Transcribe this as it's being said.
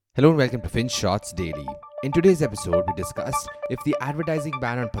Hello and welcome to FinShots Daily. In today's episode, we discuss if the advertising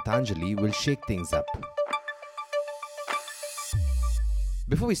ban on Patanjali will shake things up.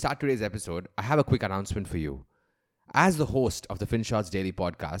 Before we start today's episode, I have a quick announcement for you. As the host of the FinShots Daily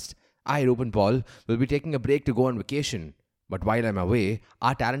podcast, I, Rupan Paul, will be taking a break to go on vacation. But while I'm away,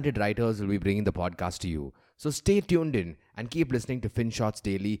 our talented writers will be bringing the podcast to you. So stay tuned in and keep listening to FinShots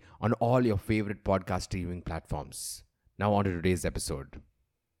Daily on all your favorite podcast streaming platforms. Now on to today's episode.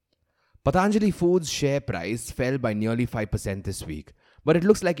 Patanjali Foods' share price fell by nearly 5% this week, but it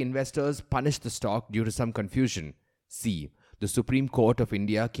looks like investors punished the stock due to some confusion. See, the Supreme Court of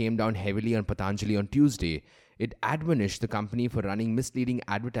India came down heavily on Patanjali on Tuesday. It admonished the company for running misleading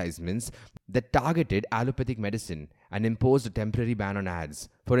advertisements that targeted allopathic medicine and imposed a temporary ban on ads.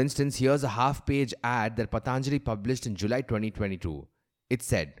 For instance, here's a half-page ad that Patanjali published in July 2022. It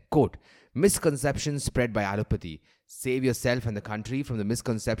said, quote, "Misconceptions spread by allopathy. Save yourself and the country from the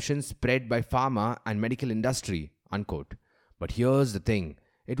misconceptions spread by pharma and medical industry," unquote. But here's the thing.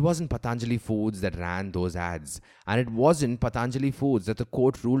 It wasn't Patanjali Foods that ran those ads, and it wasn't Patanjali Foods that the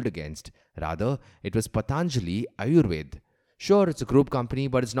court ruled against. Rather, it was Patanjali Ayurved. Sure, it's a group company,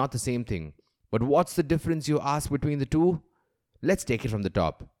 but it's not the same thing. But what's the difference, you ask, between the two? Let's take it from the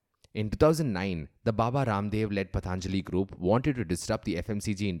top. In 2009, the Baba Ramdev-led Patanjali Group wanted to disrupt the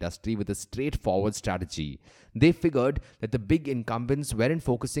FMCG industry with a straightforward strategy. They figured that the big incumbents weren't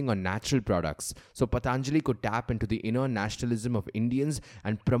focusing on natural products, so Patanjali could tap into the inner nationalism of Indians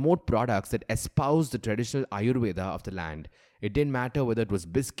and promote products that espoused the traditional Ayurveda of the land. It didn't matter whether it was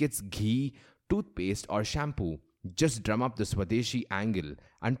biscuits, ghee, toothpaste, or shampoo. Just drum up the Swadeshi angle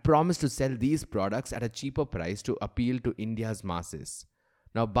and promise to sell these products at a cheaper price to appeal to India's masses.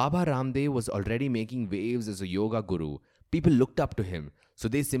 Now, Baba Ramdev was already making waves as a yoga guru. People looked up to him, so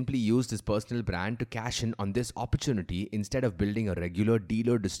they simply used his personal brand to cash in on this opportunity instead of building a regular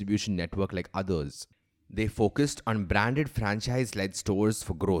dealer distribution network like others. They focused on branded franchise-led stores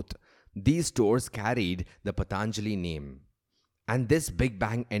for growth. These stores carried the Patanjali name. And this big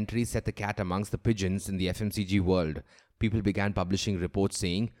bang entry set the cat amongst the pigeons in the FMCG world. People began publishing reports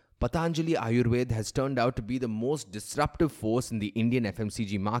saying, Patanjali Ayurved has turned out to be the most disruptive force in the Indian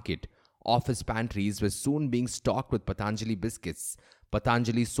FMCG market. Office pantries were soon being stocked with Patanjali biscuits.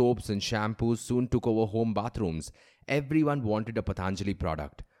 Patanjali soaps and shampoos soon took over home bathrooms. Everyone wanted a Patanjali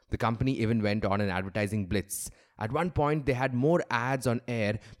product. The company even went on an advertising blitz. At one point, they had more ads on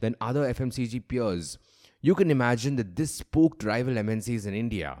air than other FMCG peers. You can imagine that this spooked rival MNCs in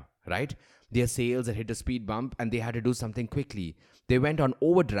India, right? Their sales had hit a speed bump and they had to do something quickly. They went on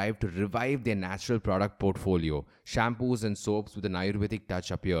overdrive to revive their natural product portfolio. Shampoos and soaps with an Ayurvedic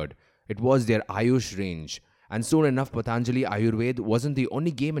touch appeared. It was their Ayush range. And soon enough, Patanjali Ayurved wasn't the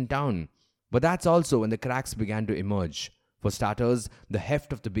only game in town. But that's also when the cracks began to emerge. For starters, the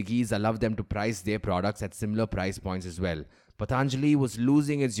heft of the biggies allowed them to price their products at similar price points as well. Patanjali was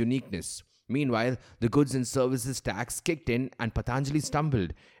losing its uniqueness. Meanwhile, the goods and services tax kicked in and Patanjali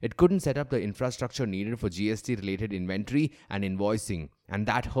stumbled. It couldn't set up the infrastructure needed for GST-related inventory and invoicing, and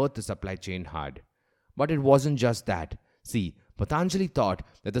that hurt the supply chain hard. But it wasn't just that. See, Patanjali thought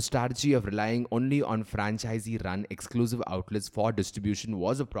that the strategy of relying only on franchisee-run exclusive outlets for distribution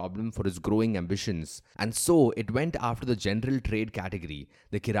was a problem for its growing ambitions. And so, it went after the general trade category,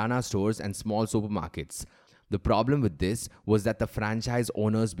 the kirana stores and small supermarkets. The problem with this was that the franchise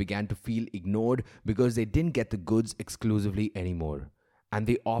owners began to feel ignored because they didn't get the goods exclusively anymore. And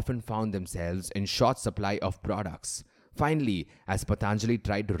they often found themselves in short supply of products. Finally, as Patanjali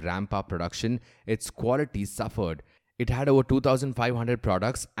tried to ramp up production, its quality suffered. It had over 2,500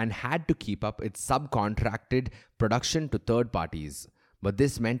 products and had to keep up its subcontracted production to third parties. But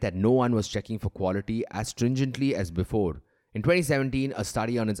this meant that no one was checking for quality as stringently as before. In 2017, a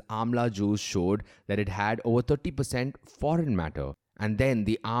study on its amla juice showed that it had over 30% foreign matter. And then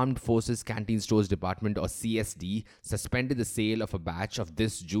the Armed Forces Canteen Stores Department, or CSD, suspended the sale of a batch of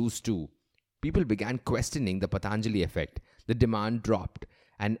this juice too. People began questioning the Patanjali effect. The demand dropped.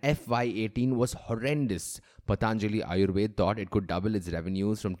 And FY18 was horrendous. Patanjali Ayurved thought it could double its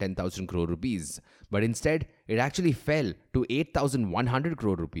revenues from 10,000 crore rupees. But instead, it actually fell to 8,100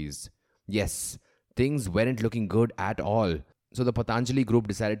 crore rupees. Yes, things weren't looking good at all. So the Patanjali Group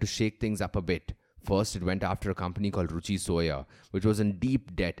decided to shake things up a bit. First, it went after a company called Ruchi Soya, which was in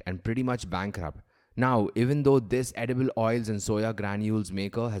deep debt and pretty much bankrupt. Now, even though this edible oils and soya granules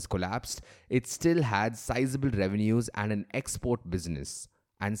maker has collapsed, it still had sizable revenues and an export business.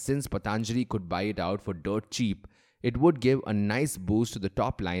 And since Patanjali could buy it out for dirt cheap, it would give a nice boost to the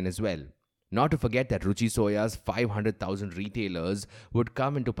top line as well. Not to forget that Ruchi Soya's 500,000 retailers would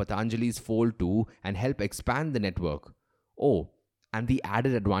come into Patanjali's fold too and help expand the network. Oh, And the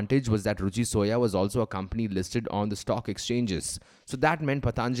added advantage was that Ruchi Soya was also a company listed on the stock exchanges. So that meant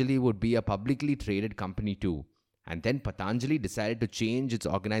Patanjali would be a publicly traded company too. And then Patanjali decided to change its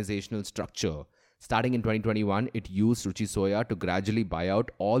organizational structure. Starting in 2021, it used Ruchi Soya to gradually buy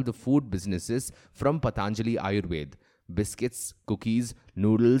out all the food businesses from Patanjali Ayurved: biscuits, cookies,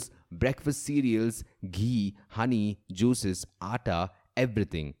 noodles, breakfast cereals, ghee, honey, juices, atta,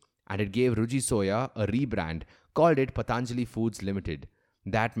 everything. And it gave Ruchi Soya a rebrand, called it Patanjali Foods Limited.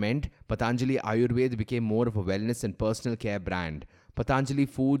 That meant Patanjali Ayurved became more of a wellness and personal care brand. Patanjali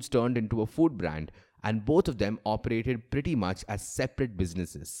Foods turned into a food brand, and both of them operated pretty much as separate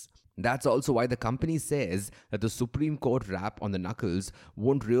businesses. That's also why the company says that the Supreme Court rap on the knuckles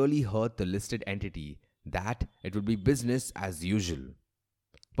won't really hurt the listed entity, that it will be business as usual.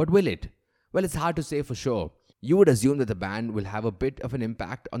 But will it? Well, it's hard to say for sure. You would assume that the ban will have a bit of an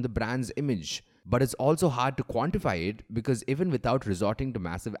impact on the brand's image. But it's also hard to quantify it because even without resorting to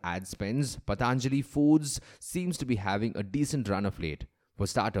massive ad spends, Patanjali Foods seems to be having a decent run of late. For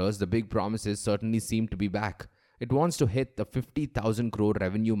starters, the big promises certainly seem to be back. It wants to hit the 50,000 crore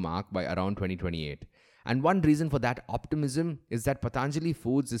revenue mark by around 2028. And one reason for that optimism is that Patanjali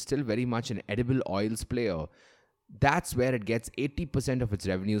Foods is still very much an edible oils player. That's where it gets 80% of its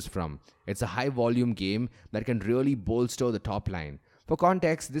revenues from. It's a high volume game that can really bolster the top line. For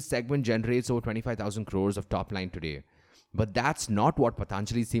context, this segment generates over 25,000 crores of top line today. But that's not what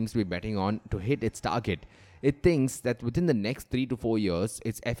Patanjali seems to be betting on to hit its target. It thinks that within the next 3 to 4 years,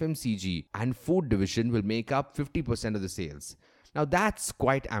 its FMCG and food division will make up 50% of the sales. Now that's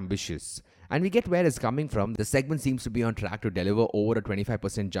quite ambitious. And we get where it's coming from. The segment seems to be on track to deliver over a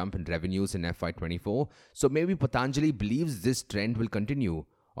 25% jump in revenues in FY24. So maybe Patanjali believes this trend will continue.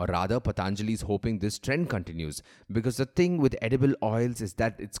 Or rather, Patanjali is hoping this trend continues. Because the thing with edible oils is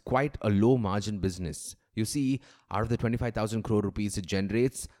that it's quite a low margin business. You see, out of the 25,000 crore rupees it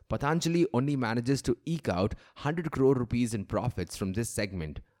generates, Patanjali only manages to eke out 100 crore rupees in profits from this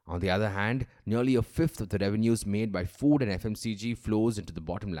segment. On the other hand, nearly a fifth of the revenues made by food and FMCG flows into the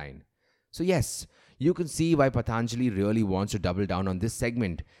bottom line. So yes, you can see why Patanjali really wants to double down on this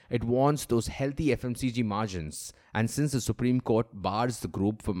segment. It wants those healthy FMCG margins. And since the Supreme Court bars the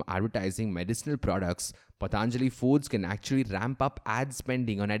group from advertising medicinal products, Patanjali Foods can actually ramp up ad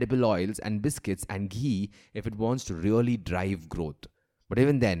spending on edible oils and biscuits and ghee if it wants to really drive growth. But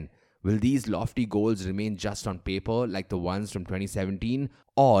even then, will these lofty goals remain just on paper like the ones from 2017?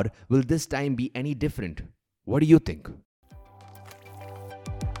 Or will this time be any different? What do you think?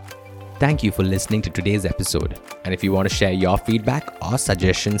 Thank you for listening to today's episode. And if you want to share your feedback or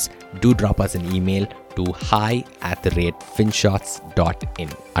suggestions, do drop us an email to hi@finshots.in.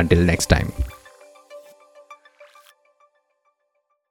 Until next time.